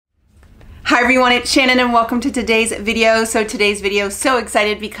Hi everyone, it's Shannon and welcome to today's video. So today's video, so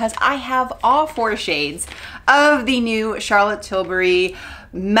excited because I have all 4 shades of the new Charlotte Tilbury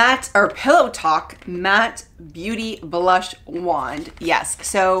matte or Pillow Talk matte beauty blush wand. Yes,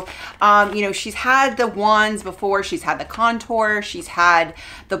 so you know, she's had the wands before. She's had the contour, she's had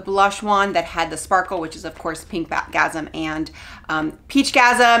the blush wand that had the sparkle, which is of course Pink Gasm and Peach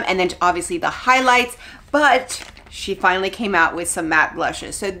Gasm, and then obviously the highlights, but she finally came out with some matte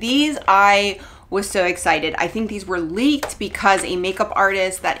blushes. So these, I was so excited. I think these were leaked because a makeup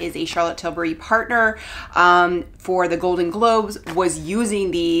artist that is a Charlotte Tilbury partner for the Golden Globes was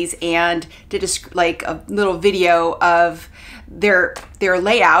using these and did a little video of their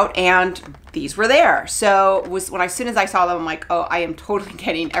layout, and these were there. So as soon as I saw them, I'm like, oh, I am totally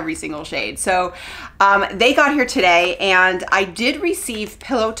getting every single shade. So they got here today, and I did receive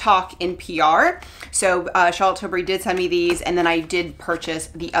Pillow Talk in PR. So Charlotte Tilbury did send me these, and then I did purchase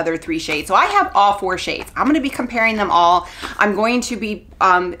the other 3 shades. So I have all 4 shades. I'm going to be comparing them all. I'm going to be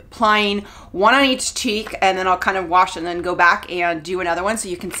applying one on each cheek, and then I'll kind of wash and then go back and do another one so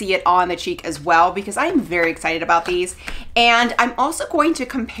you can see it on the cheek as well, because I'm very excited about these. And I'm also going to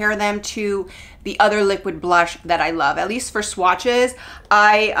compare them to the other liquid blush that I love, at least for swatches.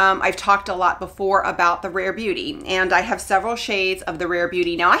 I've talked a lot before about the Rare Beauty, and I have several shades of the Rare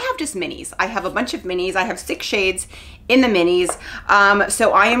Beauty. Now I have just minis. I have a bunch of minis. I have 6 shades in the minis.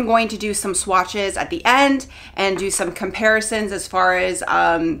 So I am going to do some swatches at the end and do some comparisons as far as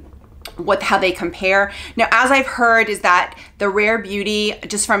how they compare. Now, as I've heard, is that the Rare Beauty,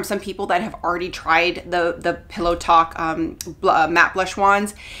 just from some people that have already tried the Pillow Talk matte blush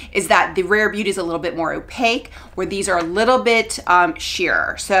wands, is that the Rare Beauty is a little bit more opaque, where these are a little bit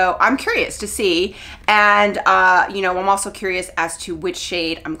sheerer. So I'm curious to see, and you know, I'm also curious as to which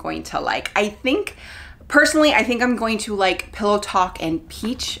shade I'm going to like. Personally, I think I'm going to like Pillow Talk and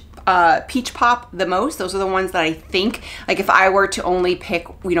Peach Pop the most. Those are the ones that I think, like, if I were to only pick,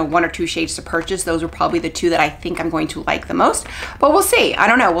 you know, 1 or 2 shades to purchase, those are probably the 2 that I think I'm going to like the most. But we'll see. I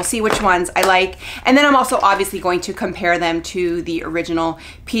don't know. We'll see which ones I like. And then I'm also obviously going to compare them to the original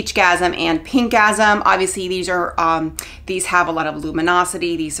Peach Gasm and Pink Gasm. Obviously, these have a lot of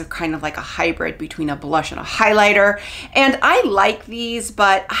luminosity. These are kind of like a hybrid between a blush and a highlighter. And I like these,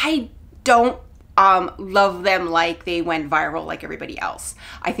 but I don't love them like they went viral like everybody else.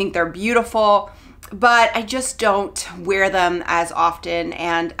 I think they're beautiful, but I just don't wear them as often,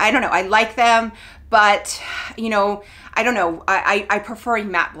 and I don't know, I like them, but you know, I don't know, I prefer a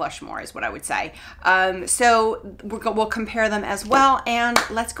matte blush more is what I would say. So we'll compare them as well, and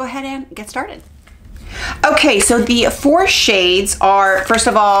let's go ahead and get started. Okay, so the 4 shades are, first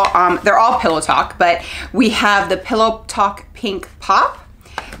of all, they're all Pillow Talk, but we have the Pillow Talk Pink Pop.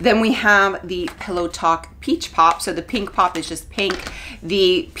 Then we have the Pillow Talk Peach Pop. So the Pink Pop is just pink.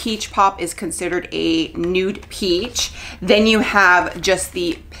 The Peach Pop is considered a nude peach. Then you have just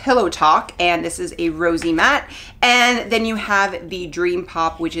the Pillow Talk, and this is a rosy matte. And then you have the Dream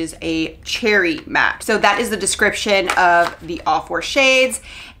Pop, which is a cherry matte. So that is the description of the all 4 shades.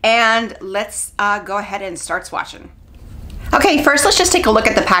 And let's go ahead and start swatching. Okay, first let's just take a look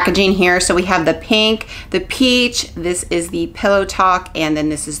at the packaging here. So we have the pink, the peach, this is the Pillow Talk, and then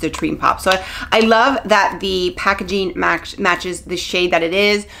this is the Dream Pop. So I love that the packaging matches the shade that it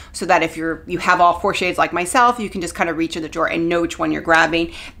is, so that if you have all 4 shades like myself, you can just kind of reach in the drawer and know which one you're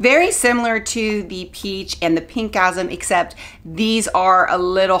grabbing. Very similar to the peach and the Pink Gasm, except these are a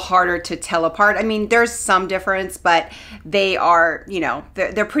little harder to tell apart. I mean, there's some difference, but they are, you know,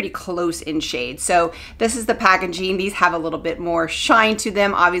 they're pretty close in shade. So this is the packaging. These have a little bit more shine to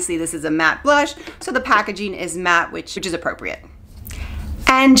them. Obviously this is a matte blush, so the packaging is matte, which is appropriate.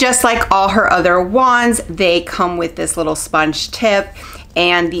 And just like all her other wands, they come with this little sponge tip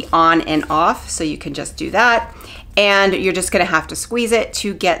and the on and off, so you can just do that, and you're just gonna have to squeeze it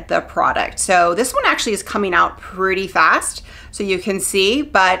to get the product. So this one actually is coming out pretty fast, so you can see,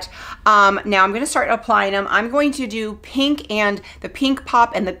 but now I'm gonna start applying them. I'm going to do pink and the Pink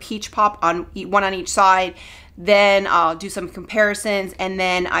Pop and the Peach Pop on one on each side. Then I'll do some comparisons, and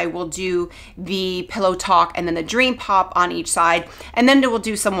then I will do the Pillow Talk and then the Dream Pop on each side, and then we'll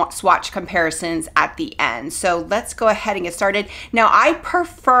do some swatch comparisons at the end. So let's go ahead and get started. Now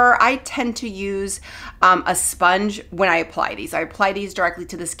I tend to use a sponge when I apply these. I apply these directly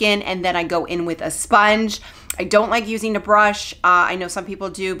to the skin, and then I go in with a sponge. I don't like using a brush. I know some people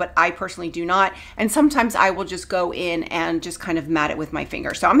do, but I personally do not. And sometimes I will just go in and just kind of mat it with my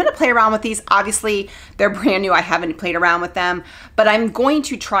finger. So I'm gonna play around with these. Obviously, they're brand new. I haven't played around with them, but I'm going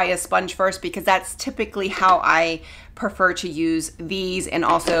to try a sponge first because that's typically how I prefer to use these, and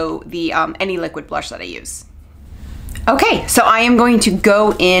also the any liquid blush that I use. Okay, so I am going to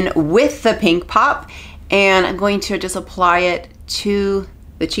go in with the Pink Pop, and I'm going to just apply it to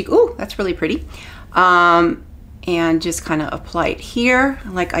the cheek. Ooh, that's really pretty. And just kind of apply it here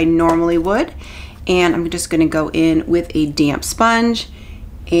like I normally would. And I'm just gonna go in with a damp sponge.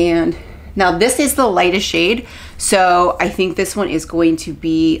 And now this is the lightest shade, so I think this one is going to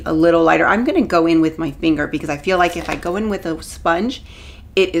be a little lighter. I'm gonna go in with my finger because I feel like if I go in with a sponge,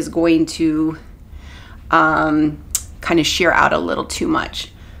 it is going to kind of sheer out a little too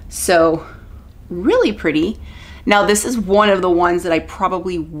much. So really pretty. Now this is one of the ones that I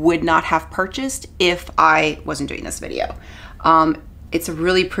probably would not have purchased if I wasn't doing this video. It's a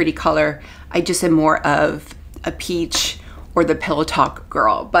really pretty color. I just am more of a peach or the Pillow Talk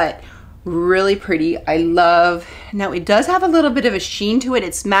girl, but really pretty. I love, now it does have a little bit of a sheen to it.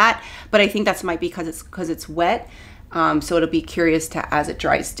 It's matte, but I think that's might be because it's wet. So it'll be curious to as it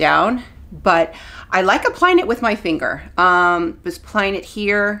dries down, but I like applying it with my finger. Just applying it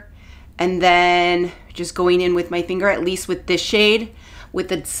here and then just going in with my finger, at least with this shade. With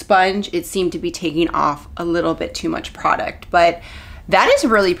the sponge, it seemed to be taking off a little bit too much product, but that is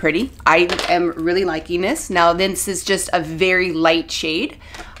really pretty. I am really liking this. Now this is just a very light shade,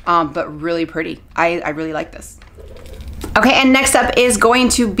 but really pretty. I really like this. Okay, and next up is going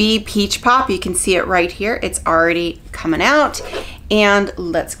to be Peach Pop. You can see it right here. It's already coming out. And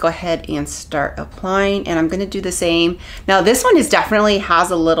let's go ahead and start applying. And I'm gonna do the same. Now this one definitely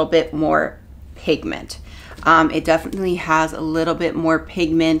has a little bit more pigment. It definitely has a little bit more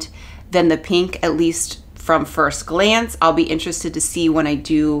pigment than the pink, at least from first glance. I'll be interested to see when I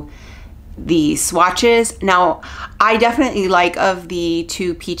do the swatches. Now, I definitely like of the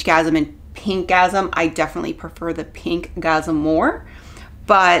two Peachgasm and Pinkgasm, I definitely prefer the Pinkgasm more.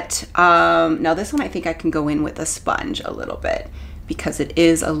 But now this one, I think I can go in with a sponge a little bit because it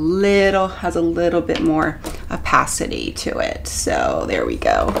is a little, has a little bit more opacity to it. So there we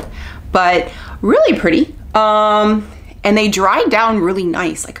go. But really pretty. And they dry down really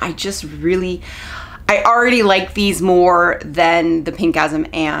nice. Like I already like these more than the Pinkgasm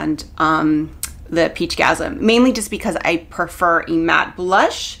and the Peachgasm, mainly just because I prefer a matte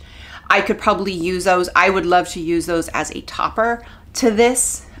blush. I could probably use those. I would love to use those as a topper to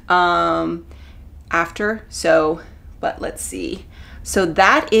this after. So, but let's see. So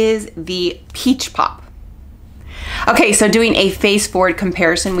that is the Peach Pop. Okay, so doing a face forward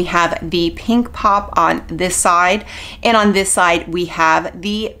comparison, we have the Pink Pop on this side, and on this side we have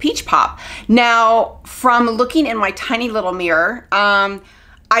the Peach Pop. Now, from looking in my tiny little mirror,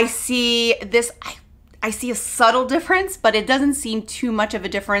 I see this, I see a subtle difference, but it doesn't seem too much of a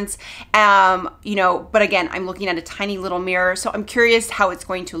difference. You know, but again, I'm looking at a tiny little mirror, so I'm curious how it's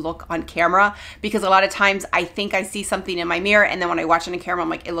going to look on camera, because a lot of times I think I see something in my mirror, and then when I watch it on camera, I'm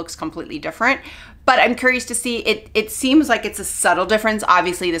like, it looks completely different. But I'm curious to see, it seems like it's a subtle difference.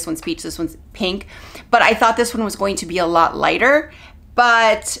 Obviously, this one's peach, this one's pink, but I thought this one was going to be a lot lighter.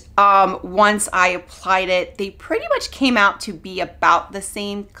 But once I applied it, they pretty much came out to be about the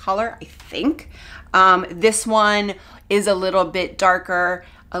same color, I think. This one is a little bit darker,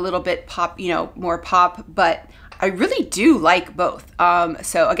 a little bit pop, you know, more pop, but I really do like both.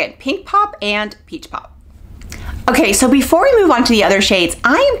 So again, Pink Pop and Peach Pop. Okay, so before we move on to the other shades,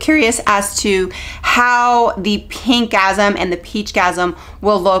 I am curious as to how the Pinkgasm and the Peachgasm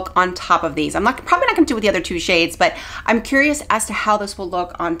will look on top of these. I'm probably not gonna do with the other two shades, but I'm curious as to how this will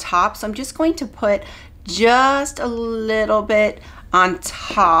look on top. So I'm just going to put just a little bit on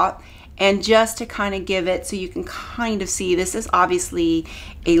top, and just to kind of give it so you can kind of see, this is obviously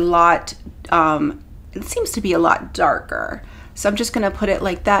a lot, it seems to be a lot darker. So I'm just gonna put it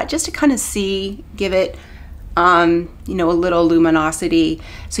like that just to kind of see, give it, you know, a little luminosity.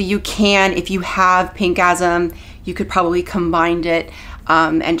 So you can, if you have Pinkgasm, you could probably combine it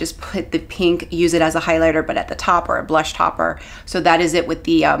and just put the pink, use it as a highlighter, but at the top, or a blush topper. So that is it with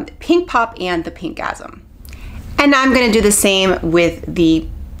the Pink Pop and the Pinkgasm. And now I'm gonna do the same with the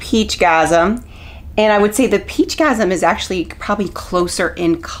Peachgasm. And I would say the Peachgasm is actually probably closer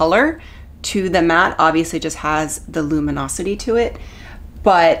in color to the matte. Obviously it just has the luminosity to it,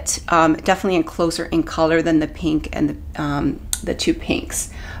 but definitely closer in color than the pink and the two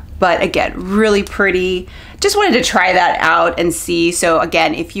pinks. But again, really pretty. Just wanted to try that out and see. So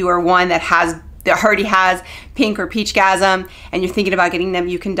again, if you are one that already has pink or Peachgasm and you're thinking about getting them,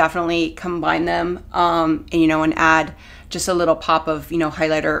 you can definitely combine them and, you know, and add just a little pop of, you know,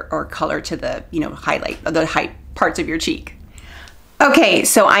 highlighter or color to the, you know, highlight the high parts of your cheek. Okay,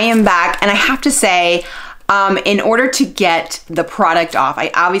 so I am back, and I have to say, in order to get the product off, I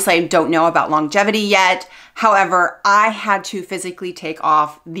obviously don't know about longevity yet. However, I had to physically take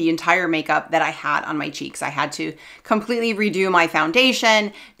off the entire makeup that I had on my cheeks. I had to completely redo my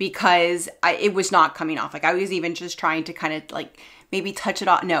foundation because it was not coming off. Like I was even just trying to kind of like maybe touch it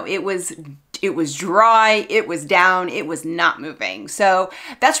off. No, it was dry, it was down, it was not moving. So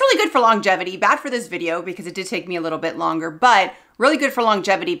that's really good for longevity. Bad for this video because it did take me a little bit longer, but really good for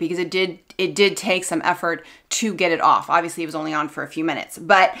longevity because it did take some effort to get it off. Obviously, it was only on for a few minutes,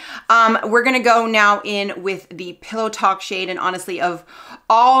 but we're gonna go now in with the Pillow Talk shade. And honestly, of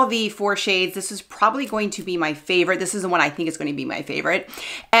all the 4 shades, this is probably going to be my favorite. This is the one I think is going to be my favorite.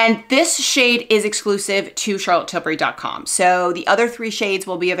 And this shade is exclusive to charlottetilbury.com. So the other 3 shades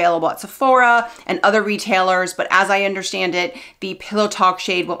will be available at Sephora and other retailers, but as I understand it, the Pillow Talk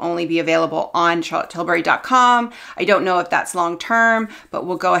shade will only be available on charlottetilbury.com. I don't know if that's long term, but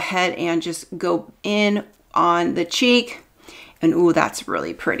we'll go ahead and just go in on the cheek. And ooh, that's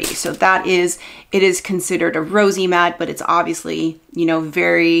really pretty. So it is considered a rosy matte, but it's obviously, you know,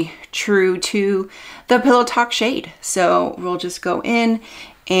 very true to the Pillow Talk shade. So we'll just go in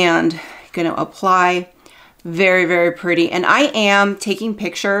and gonna apply. Very, very pretty. And I am taking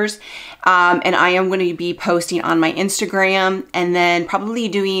pictures and I am going to be posting on my Instagram and then probably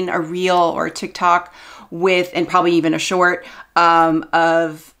doing a reel or a TikTok with, and probably even a short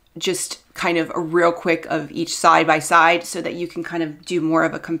of just kind of a real quick of each side by side so that you can kind of do more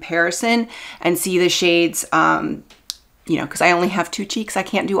of a comparison and see the shades, you know, because I only have 2 cheeks. I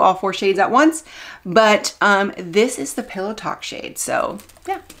can't do all 4 shades at once, but this is the Pillow Talk shade. So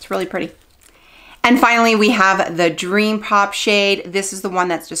yeah, it's really pretty. And finally, we have the Dream Pop shade. This is the one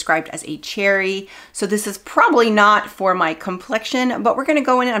that's described as a cherry. So this is probably not for my complexion, but we're gonna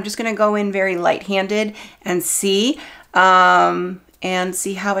go in, I'm just gonna go in very light-handed and see how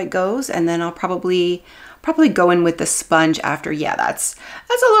it goes. And then I'll probably go in with the sponge after. Yeah, that's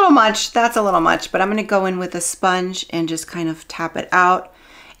a little much. That's a little much, but I'm gonna go in with a sponge and just kind of tap it out.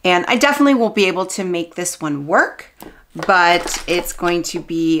 And I definitely will be able to make this one work, but it's going to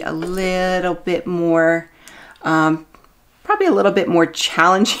be a little bit more, probably a little bit more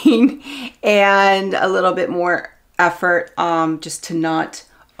challenging and a little bit more effort just to not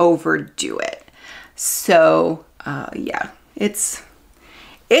overdo it. So yeah, it's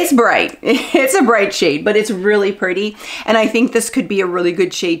bright. It's a bright shade, but it's really pretty. And I think this could be a really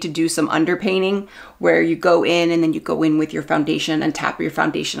good shade to do some underpainting where you go in and then you go in with your foundation and tap your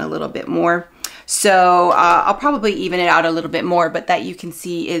foundation a little bit more. So I'll probably even it out a little bit more, but that you can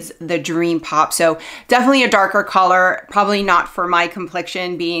see is the Dream Pop. So definitely a darker color, probably not for my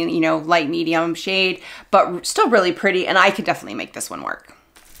complexion being, you know, light medium shade, but still really pretty. And I could definitely make this one work.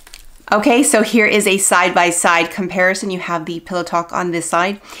 Okay, so here is a side-by-side comparison. You have the Pillow Talk on this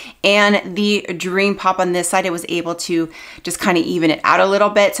side and the Dream Pop on this side. I was able to just kind of even it out a little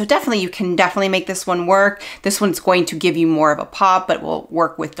bit. So definitely, you can definitely make this one work. This one's going to give you more of a pop, but will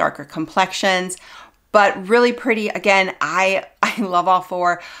work with darker complexions. But really pretty. Again, I love all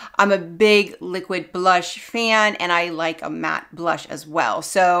 4. I'm a big liquid blush fan and I like a matte blush as well.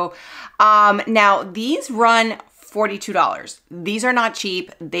 So now these run $42. These are not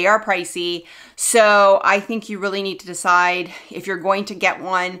cheap. They are pricey. So I think you really need to decide if you're going to get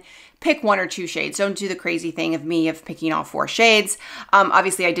one, pick 1 or 2 shades. Don't do the crazy thing of me of picking all 4 shades.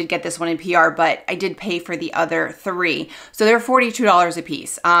 Obviously I did get this one in PR, but I did pay for the other 3. So they're $42 a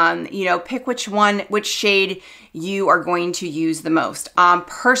piece. You know, pick which shade you are going to use the most.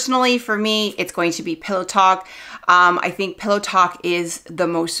 Personally, for me, it's going to be Pillow Talk. I think Pillow Talk is the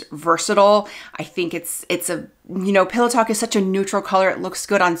most versatile. I think it's a, you know, Pillow Talk is such a neutral color. It looks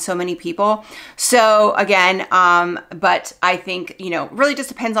good on so many people. So again, but I think, you know, really just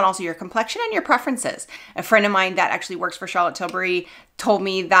depends on also your complexion and your preferences. A friend of mine that actually works for Charlotte Tilbury told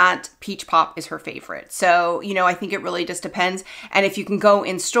me that Peach Pop is her favorite. So, you know, I think it really just depends. And if you can go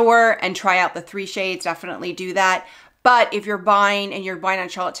in store and try out the 3 shades, definitely do that. But if you're buying on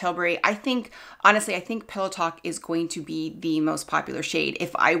Charlotte Tilbury, I think, honestly, I think Pillow Talk is going to be the most popular shade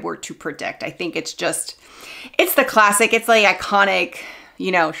if I were to predict. I think it's the classic, it's the iconic,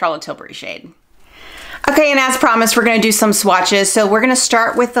 you know, Charlotte Tilbury shade. Okay, and as promised, we're gonna do some swatches. So we're gonna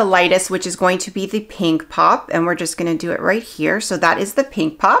start with the lightest, which is going to be the Pink Pop, and we're just gonna do it right here. So that is the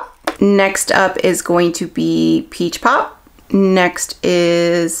Pink Pop. Next up is going to be Peach Pop. Next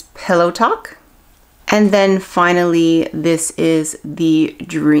is Pillow Talk. And then finally, this is the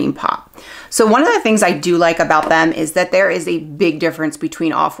Dream Pop. So one of the things I do like about them is that there is a big difference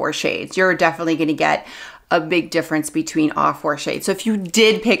between all 4 shades. You're definitely gonna get a big difference between all 4 shades. So if you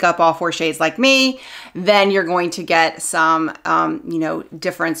did pick up all 4 shades like me, then you're going to get some, you know,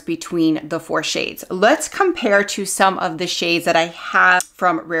 difference between the 4 shades. Let's compare to some of the shades that I have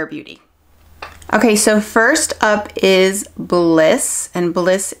from Rare Beauty. Okay, so first up is Bliss, and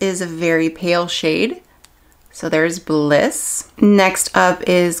Bliss is a very pale shade. So there's Bliss. Next up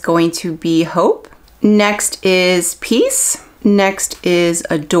is going to be Hope. Next is Peace. Next is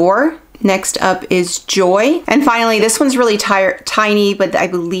Adore. Next up is Joy. And finally, this one's really tiny, but I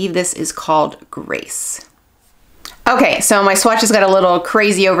believe this is called Grace. Okay, so my swatches got a little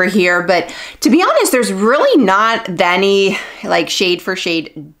crazy over here, but to be honest, there's really not that any like shade for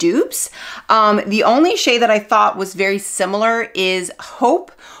shade dupes. The only shade that I thought was very similar is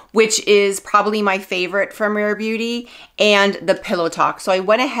Hope, which is probably my favorite from Rare Beauty, and the Pillow Talk. So I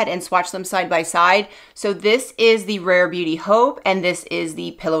went ahead and swatched them side by side. So this is the Rare Beauty Hope, and this is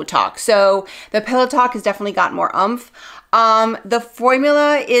the Pillow Talk. So the Pillow Talk has definitely got more oomph. The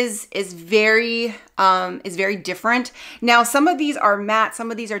formula is very different. Now, some of these are matte,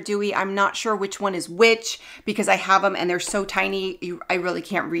 some of these are dewy. I'm not sure which one is which because I have them and they're so tiny, I really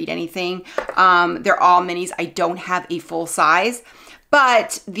can't read anything. They're all minis. I don't have a full size.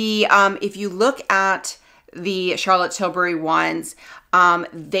 But the if you look at the Charlotte Tilbury ones,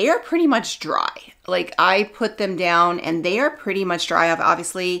 they are pretty much dry. Like I put them down and they are pretty much dry.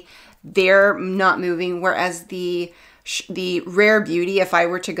 Obviously, they're not moving. Whereas the Rare Beauty, if I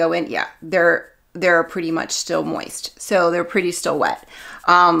were to go in, yeah, they're pretty much still moist. So they're pretty still wet.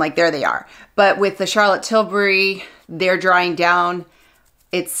 Like there they are. But with the Charlotte Tilbury, they're drying down.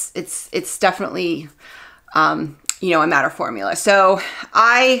 It's definitely you know, a matter formula. So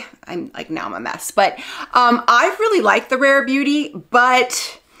I'm like, now I'm a mess, but I really like the Rare Beauty,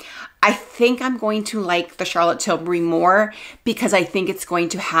 but I think I'm going to like the Charlotte Tilbury more because I think it's going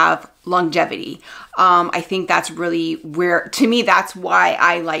to have longevity. I think that's really where, to me, that's why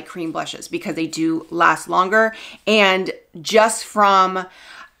I like cream blushes, because they do last longer. And just from,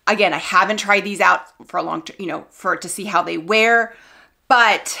 again, I haven't tried these out for a long, you know, to see how they wear.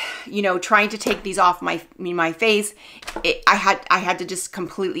 But, you know, trying to take these off my face, I had to just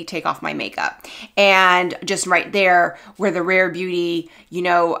completely take off my makeup. And just right there where the Rare Beauty, you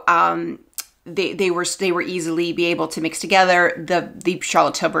know, they were easily be able to mix together, the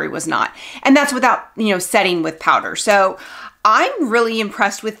Charlotte Tilbury was not. And that's without, you know, setting with powder. So I'm really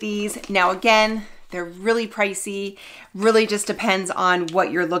impressed with these. Now, again, they're really pricey, really just depends on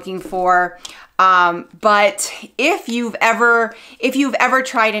what you're looking for. But if you've ever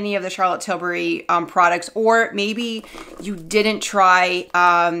tried any of the Charlotte Tilbury products, or maybe you didn't try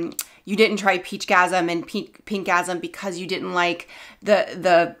Peachgasm and Pinkgasm because you didn't like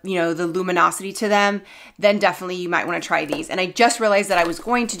the you know, the luminosity to them, then definitely you might want to try these. And I just realized that I was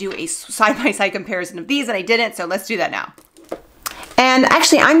going to do a side-by-side comparison of these and I didn't, so let's do that now. And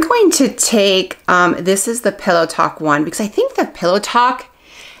actually, I'm going to take, this is the Pillow Talk one, because I think the Pillow Talk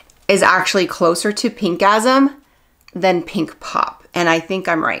is actually closer to Pinkgasm than Pink Pop. And I think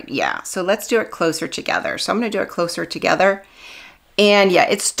I'm right, yeah. So let's do it closer together. So I'm gonna do it closer together. And yeah,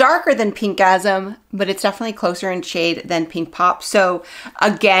 it's darker than Pinkgasm, but it's definitely closer in shade than Pink Pop. So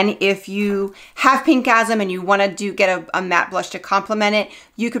again, if you have Pinkgasm and you wanna get a matte blush to complement it,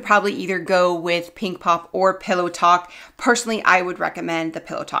 you could probably either go with Pink Pop or Pillow Talk. Personally, I would recommend the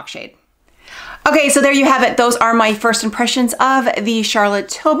Pillow Talk shade. Okay, so there you have it. Those are my first impressions of the Charlotte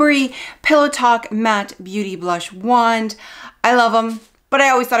Tilbury Pillow Talk Matte Beauty Blush Wand. I love them, but I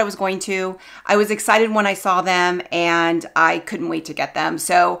always thought I was going to. I was excited when I saw them and I couldn't wait to get them.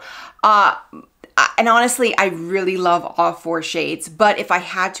 So, and honestly, I really love all four shades, but if I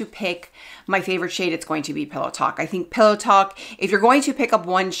had to pick my favorite shade, it's going to be Pillow Talk. I think Pillow Talk, if you're going to pick up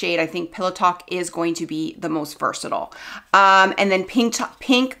one shade, I think Pillow Talk is going to be the most versatile. And then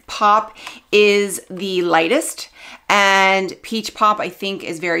Pink Pop is the lightest, and Peach Pop, I think,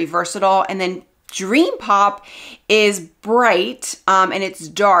 is very versatile. And then Dream Pop is bright and it's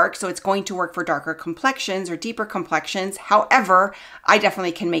dark, so it's going to work for darker complexions or deeper complexions. However, I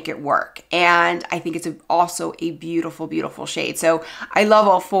definitely can make it work. And I think it's also a beautiful, beautiful shade. So I love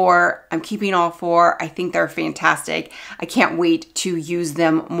all four. I'm keeping all four. I think they're fantastic. I can't wait to use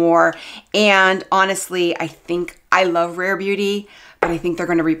them more. And honestly, I think I love Rare Beauty, but I think they're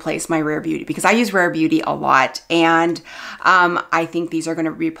going to replace my Rare Beauty because I use Rare Beauty a lot. And I think these are going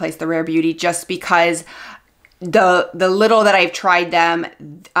to replace the Rare Beauty just because the little that I've tried them,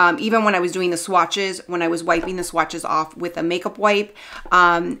 even when I was doing the swatches, when I was wiping the swatches off with a makeup wipe,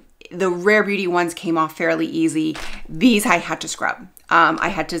 the Rare Beauty ones came off fairly easy. These I had to scrub. I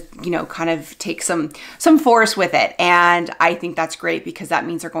had to, you know, kind of take some force with it. And I think that's great because that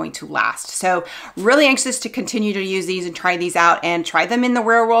means they're going to last. So really anxious to continue to use these and try these out and try them in the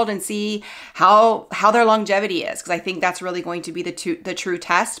real world and see how their longevity is. Because I think that's really going to be the true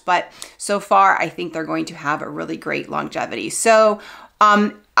test. But so far, I think they're going to have a really great longevity. So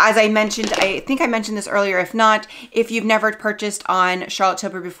as I mentioned, I think I mentioned this earlier. If not, if you've never purchased on Charlotte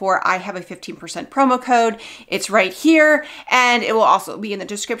Tilbury before, I have a 15% promo code. It's right here, and it will also be in the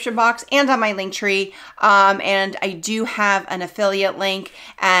description box and on my link tree. And I do have an affiliate link,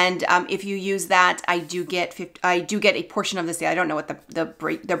 and if you use that, I do get a portion of the sale. I don't know what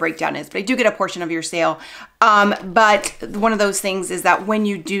the breakdown is, but I do get a portion of your sale. But one of those things is that when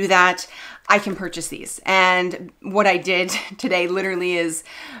you do that, I can purchase these. And what I did today literally is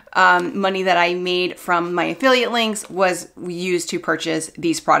money that I made from my affiliate links was used to purchase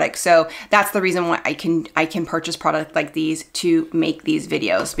these products. So that's the reason why I can purchase products like these to make these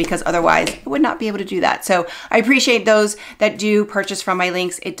videos, because otherwise I would not be able to do that. So I appreciate those that do purchase from my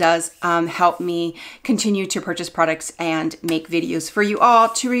links. It does help me continue to purchase products and make videos for you all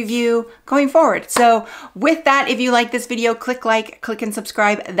to review going forward. So with that, if you like this video, click like, click and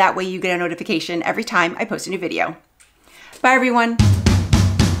subscribe. That way you get a notification every time I post a new video. Bye everyone.